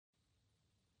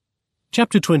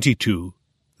Chapter 22.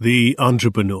 The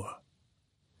Entrepreneur.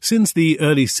 Since the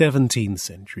early 17th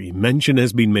century, mention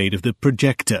has been made of the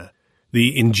projector,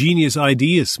 the ingenious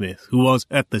idea-smith who was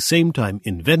at the same time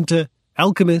inventor,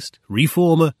 alchemist,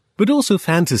 reformer, but also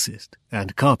fantasist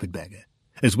and carpetbagger,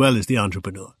 as well as the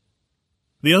entrepreneur.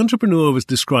 The entrepreneur was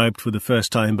described for the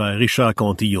first time by Richard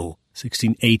Cantillon,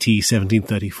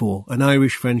 1680-1734, an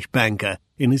Irish-French banker,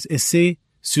 in his Essai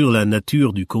sur la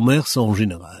nature du commerce en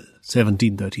général,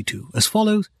 1732, as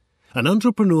follows: An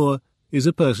entrepreneur is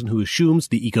a person who assumes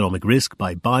the economic risk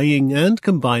by buying and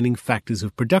combining factors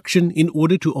of production in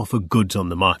order to offer goods on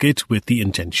the market with the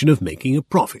intention of making a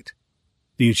profit.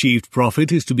 The achieved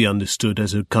profit is to be understood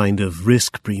as a kind of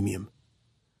risk premium.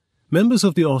 Members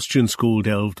of the Austrian school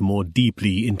delved more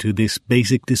deeply into this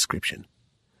basic description,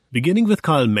 beginning with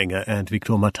Karl Menger and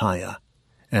Victor Matthias,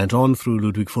 and on through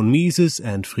Ludwig von Mises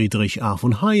and Friedrich A.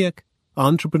 von Hayek.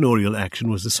 Entrepreneurial action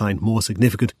was assigned more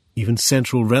significant, even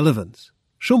central relevance.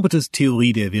 Schumpeter's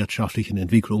Theorie der wirtschaftlichen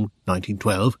Entwicklung,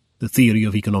 1912, the theory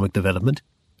of economic development,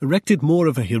 erected more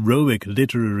of a heroic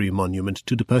literary monument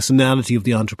to the personality of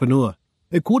the entrepreneur.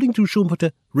 According to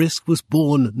Schumpeter, risk was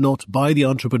born not by the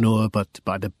entrepreneur but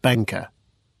by the banker.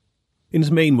 In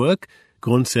his main work,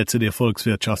 Grundsätze der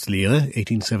Volkswirtschaftslehre,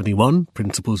 1871,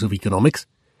 Principles of Economics,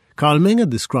 Karl Menger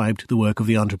described the work of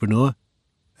the entrepreneur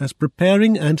as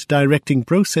preparing and directing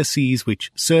processes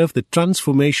which serve the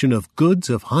transformation of goods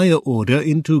of higher order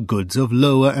into goods of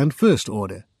lower and first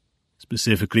order.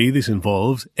 Specifically, this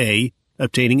involves A.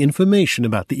 Obtaining information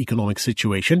about the economic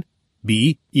situation,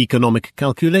 B. Economic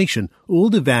calculation, all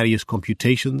the various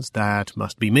computations that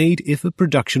must be made if a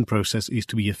production process is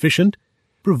to be efficient,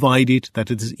 provided that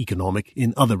it is economic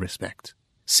in other respects.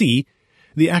 C.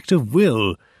 The act of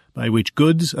will, by which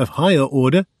goods of higher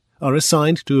order are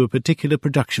assigned to a particular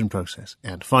production process,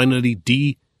 and finally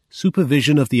D.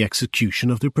 Supervision of the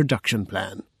execution of the production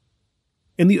plan.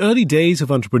 In the early days of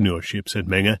entrepreneurship, said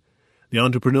Menger, the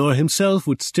entrepreneur himself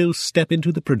would still step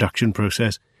into the production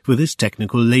process with his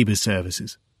technical labor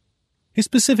services. His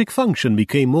specific function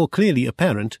became more clearly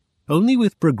apparent only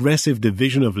with progressive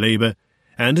division of labor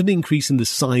and an increase in the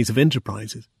size of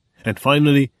enterprises, and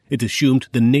finally it assumed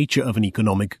the nature of an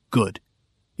economic good.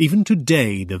 Even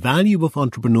today, the value of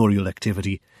entrepreneurial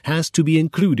activity has to be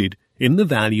included in the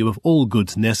value of all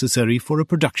goods necessary for a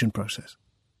production process.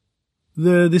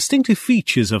 The distinctive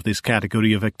features of this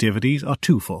category of activities are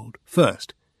twofold.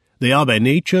 First, they are by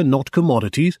nature not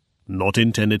commodities, not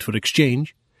intended for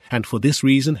exchange, and for this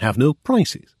reason have no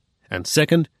prices. And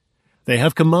second, they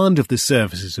have command of the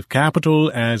services of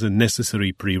capital as a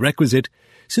necessary prerequisite,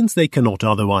 since they cannot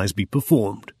otherwise be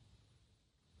performed.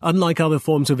 Unlike other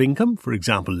forms of income, for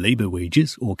example labor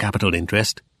wages or capital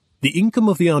interest, the income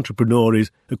of the entrepreneur is,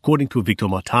 according to Victor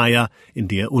Matthias in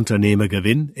Der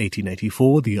Unternehmergewinn,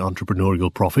 1884, the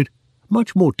entrepreneurial profit,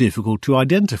 much more difficult to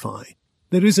identify.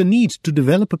 There is a need to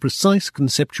develop a precise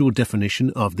conceptual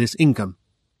definition of this income.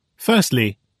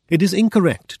 Firstly, it is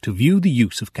incorrect to view the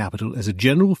use of capital as a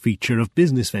general feature of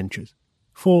business ventures.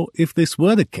 For if this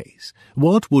were the case,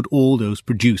 what would all those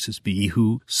producers be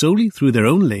who, solely through their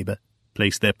own labor,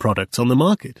 place their products on the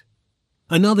market?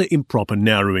 Another improper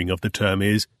narrowing of the term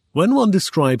is when one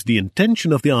describes the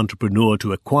intention of the entrepreneur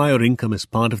to acquire income as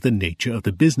part of the nature of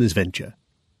the business venture.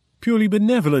 Purely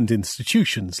benevolent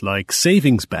institutions like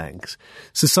savings banks,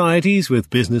 societies with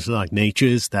business-like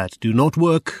natures that do not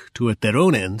work toward their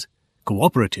own ends,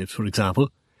 cooperatives, for example,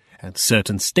 and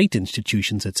certain state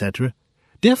institutions, etc.,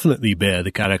 definitely bear the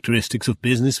characteristics of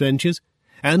business ventures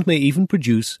and may even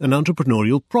produce an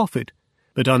entrepreneurial profit,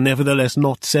 but are nevertheless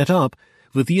not set up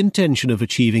with the intention of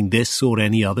achieving this or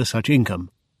any other such income.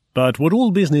 But what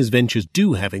all business ventures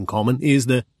do have in common is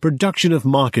the production of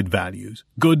market values,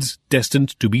 goods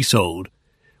destined to be sold,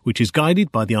 which is guided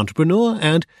by the entrepreneur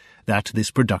and that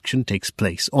this production takes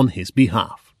place on his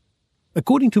behalf.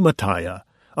 According to Matthias,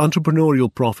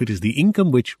 entrepreneurial profit is the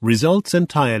income which results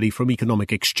entirely from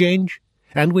economic exchange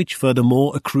and which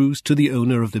furthermore accrues to the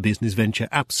owner of the business venture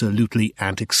absolutely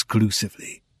and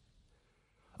exclusively.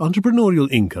 Entrepreneurial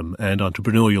income and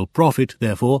entrepreneurial profit,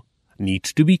 therefore, need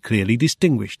to be clearly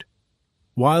distinguished.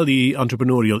 While the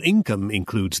entrepreneurial income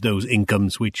includes those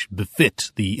incomes which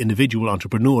befit the individual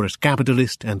entrepreneur as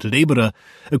capitalist and laborer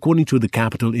according to the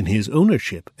capital in his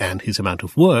ownership and his amount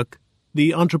of work,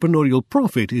 the entrepreneurial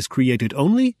profit is created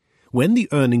only when the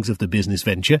earnings of the business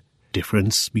venture,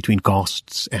 difference between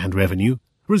costs and revenue,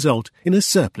 result in a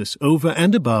surplus over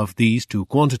and above these two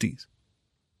quantities.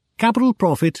 Capital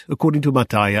profit, according to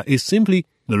Matthias, is simply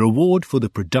the reward for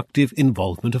the productive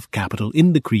involvement of capital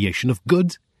in the creation of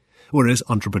goods, whereas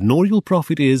entrepreneurial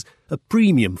profit is a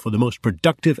premium for the most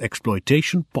productive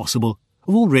exploitation possible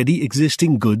of already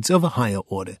existing goods of a higher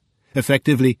order,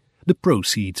 effectively the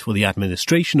proceeds for the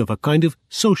administration of a kind of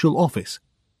social office.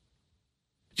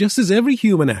 Just as every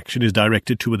human action is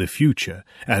directed toward the future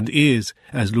and is,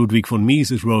 as Ludwig von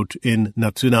Mises wrote in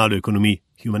Nationalökonomie,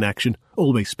 Human Action,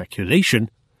 always speculation,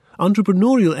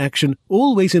 entrepreneurial action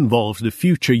always involves the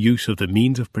future use of the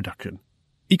means of production.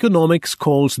 Economics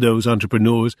calls those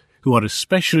entrepreneurs who are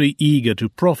especially eager to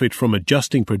profit from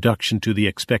adjusting production to the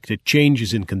expected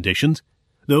changes in conditions,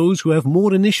 those who have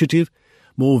more initiative,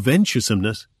 more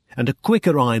venturesomeness, and a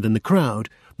quicker eye than the crowd,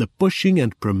 the pushing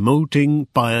and promoting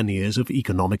pioneers of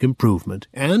economic improvement.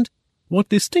 And what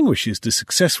distinguishes the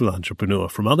successful entrepreneur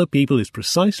from other people is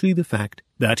precisely the fact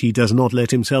that he does not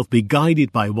let himself be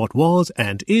guided by what was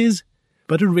and is,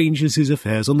 but arranges his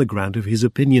affairs on the ground of his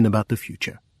opinion about the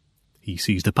future. He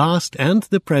sees the past and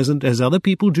the present as other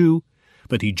people do,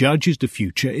 but he judges the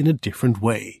future in a different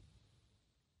way.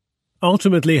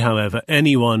 Ultimately, however,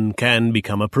 anyone can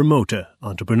become a promoter,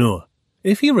 entrepreneur,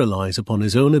 if he relies upon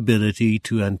his own ability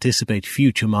to anticipate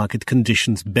future market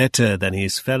conditions better than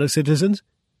his fellow citizens,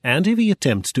 and if he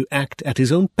attempts to act at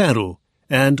his own peril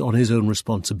and on his own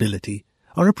responsibility,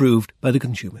 are approved by the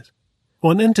consumers.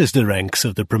 One enters the ranks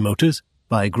of the promoters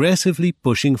by aggressively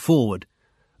pushing forward,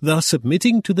 thus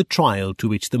submitting to the trial to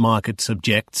which the market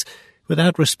subjects,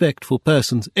 without respect for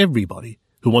persons, everybody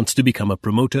who wants to become a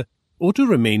promoter or to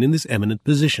remain in this eminent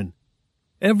position.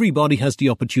 Everybody has the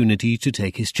opportunity to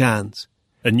take his chance.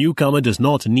 A newcomer does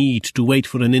not need to wait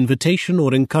for an invitation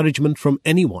or encouragement from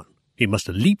anyone. He must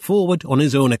leap forward on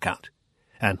his own account,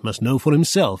 and must know for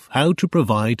himself how to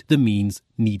provide the means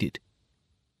needed.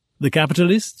 The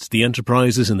capitalists, the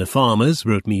enterprisers and the farmers,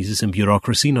 wrote Mises in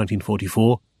Bureaucracy,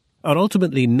 1944, are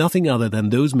ultimately nothing other than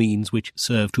those means which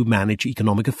serve to manage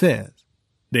economic affairs.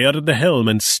 They are at the helm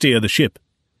and steer the ship,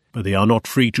 but they are not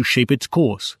free to shape its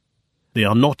course. They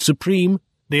are not supreme,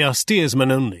 they are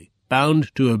steersmen only,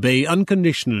 bound to obey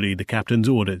unconditionally the captain's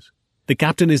orders. The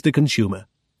captain is the consumer.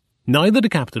 Neither the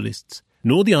capitalists,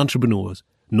 nor the entrepreneurs,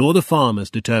 nor the farmers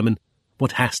determine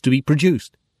what has to be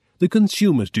produced. The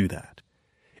consumers do that.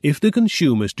 If the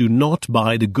consumers do not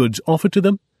buy the goods offered to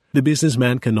them, the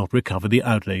businessman cannot recover the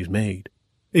outlays made.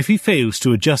 If he fails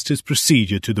to adjust his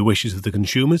procedure to the wishes of the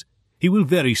consumers, he will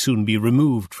very soon be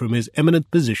removed from his eminent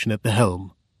position at the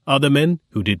helm. Other men,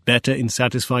 who did better in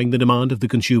satisfying the demand of the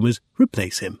consumers,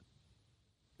 replace him.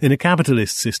 In a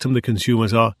capitalist system, the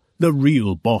consumers are the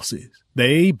real bosses.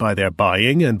 They, by their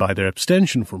buying and by their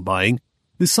abstention from buying,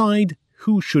 decide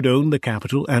who should own the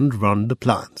capital and run the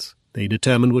plants. They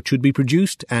determine what should be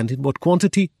produced and in what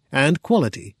quantity and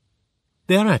quality.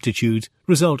 Their attitudes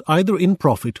result either in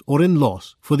profit or in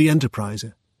loss for the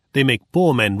enterpriser. They make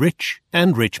poor men rich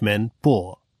and rich men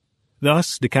poor.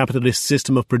 Thus, the capitalist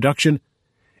system of production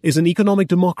is an economic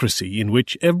democracy in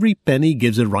which every penny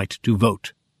gives a right to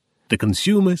vote. The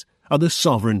consumers are the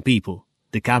sovereign people.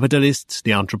 The capitalists,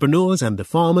 the entrepreneurs, and the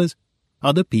farmers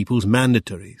are the people's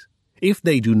mandatories. If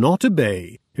they do not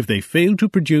obey, if they fail to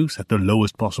produce at the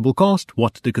lowest possible cost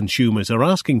what the consumers are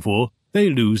asking for, they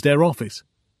lose their office.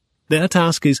 Their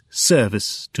task is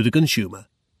service to the consumer.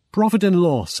 Profit and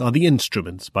loss are the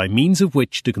instruments by means of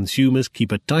which the consumers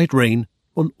keep a tight rein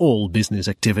on all business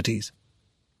activities.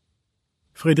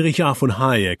 Friedrich A. von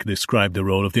Hayek described the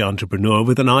role of the entrepreneur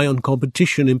with an eye on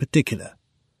competition in particular.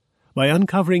 By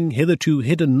uncovering hitherto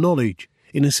hidden knowledge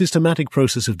in a systematic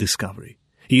process of discovery,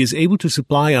 he is able to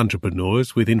supply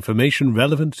entrepreneurs with information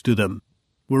relevant to them.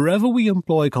 Wherever we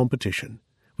employ competition,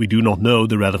 we do not know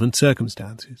the relevant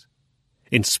circumstances.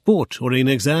 In sport or in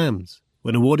exams,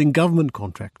 when awarding government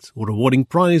contracts or awarding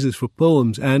prizes for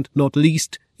poems, and, not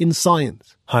least, in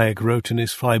science, Hayek wrote in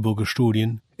his Freiburger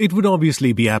Studien, it would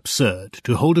obviously be absurd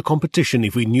to hold a competition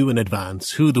if we knew in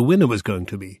advance who the winner was going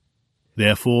to be.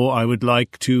 Therefore, I would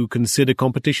like to consider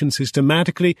competition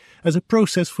systematically as a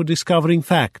process for discovering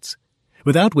facts,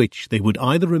 without which they would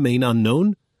either remain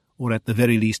unknown or at the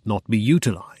very least not be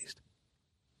utilized.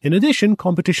 In addition,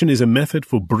 competition is a method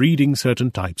for breeding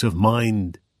certain types of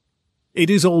mind. It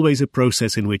is always a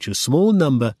process in which a small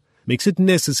number makes it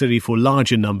necessary for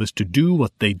larger numbers to do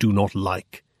what they do not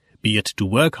like, be it to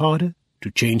work harder,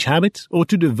 to change habits, or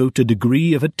to devote a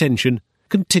degree of attention,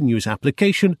 continuous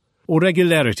application, or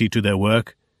regularity to their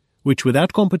work, which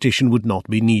without competition would not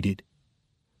be needed.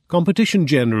 Competition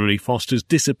generally fosters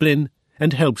discipline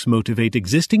and helps motivate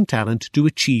existing talent to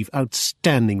achieve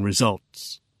outstanding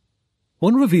results.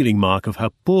 One revealing mark of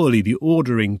how poorly the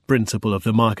ordering principle of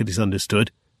the market is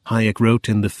understood, Hayek wrote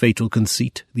in The Fatal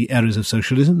Conceit, The Errors of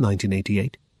Socialism,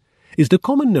 1988, is the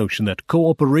common notion that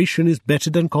cooperation is better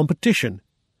than competition.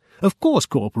 Of course,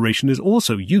 cooperation is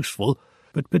also useful,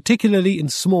 but particularly in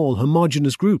small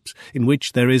homogeneous groups in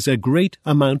which there is a great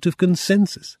amount of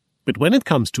consensus. But when it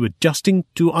comes to adjusting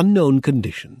to unknown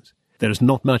conditions, there is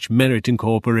not much merit in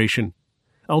cooperation.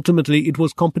 Ultimately, it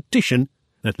was competition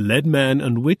that led man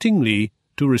unwittingly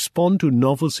to respond to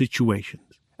novel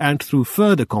situations, and through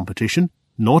further competition,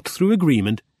 not through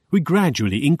agreement, we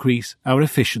gradually increase our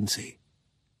efficiency.